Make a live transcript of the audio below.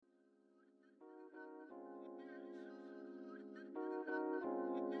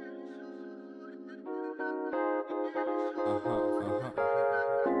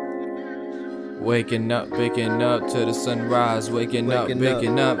Waking up to the sunrise. Waking up, getting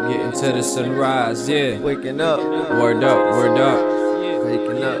to the sunrise. Yeah. Waking up. Word up, word up.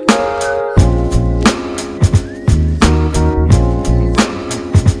 Waking up.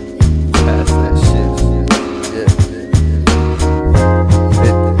 Pass that shit.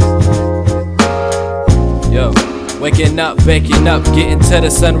 Yo, waking up, getting to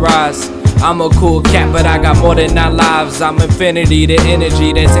the sunrise. I'm a cool cat, but I got more than 9 lives. I'm infinity, the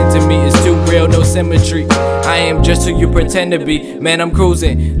energy that's into me is too real, no symmetry. I am just who you pretend to be. Man, I'm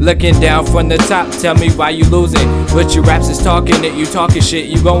cruising, looking down from the top. Tell me why you losing. But your raps is talking it, you talking shit.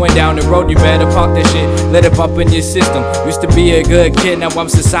 You going down the road, you better park that shit. Let it pump in your system. Used to be a good kid, now I'm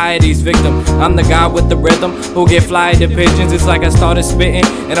society's victim. I'm the guy with the rhythm who get fly to pigeons. It's like I started spitting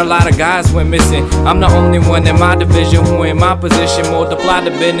and a lot of guys went missing. I'm the only one in my division who in my position multiply the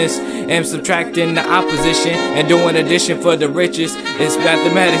business and subtracting the opposition and doing addition for the richest. It's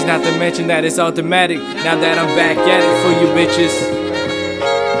mathematics, not to mention that it's automatic. Now that I'm back at it for you bitches.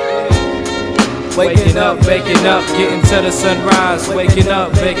 Waking up, getting to the sunrise. Waking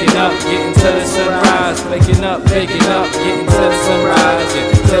up, getting to the sunrise. Waking up, getting to the sunrise.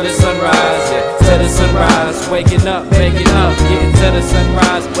 Yeah, to the sunrise, yeah, to the sunrise. Waking up, getting to the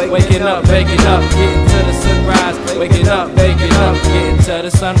sunrise. Waking up, getting to the sunrise. Waking up, getting to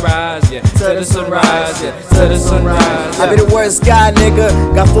the sunrise. Yeah, to the sunrise, yeah, to the sunrise. I be the worst guy, nigga.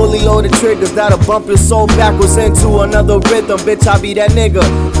 Got fully loaded triggers that'll bump your soul backwards into another rhythm. Bitch, I be that nigga.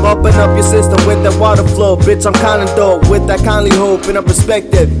 Bumping up your system with that water flow. Bitch, I'm kinda dope with that kindly hope and a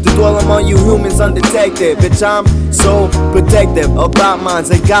perspective to dwell among you humans undetected. Bitch, I'm so protective about minds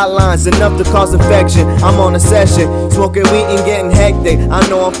and guidelines enough to cause infection. I'm on a session, smoking weed and getting hectic. I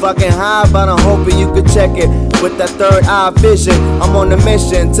know I'm fucking high, but I'm hoping you could check it with that third eye vision. I'm on a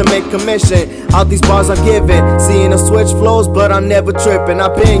mission to make commission out these bars I'm giving. Seeing the switch flows, but I'm never tripping.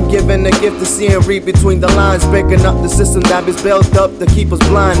 I've been given the gift of seeing read between the lines, breaking up the system that is built up to keep us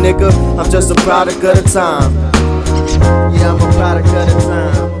blind, nigga. I'm just a product of the time. Yeah, I'm a product of the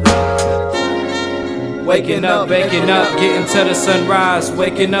time. Waking up, getting to the sunrise.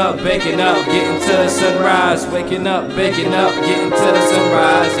 Waking up, getting to the sunrise. Waking up, getting to the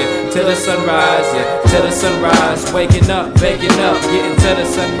sunrise. Yeah, to the sunrise, yeah, to the sunrise. Waking up, getting to the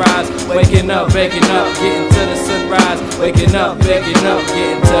sunrise. Waking up, getting to the sunrise. Waking up, getting to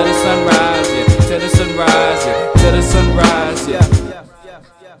the sunrise. Yeah, to the sunrise, yeah, to the sunrise. Yeah.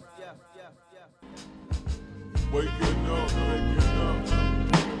 Waking up, to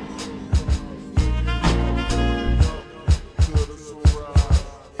the sunrise.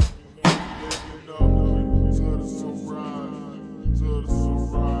 Waking up to the sunrise, to the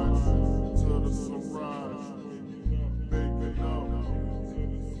sunrise, to the sunrise. Waking up,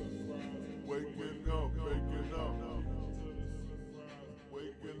 waking up, waking up,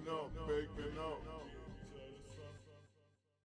 waking up, waking up.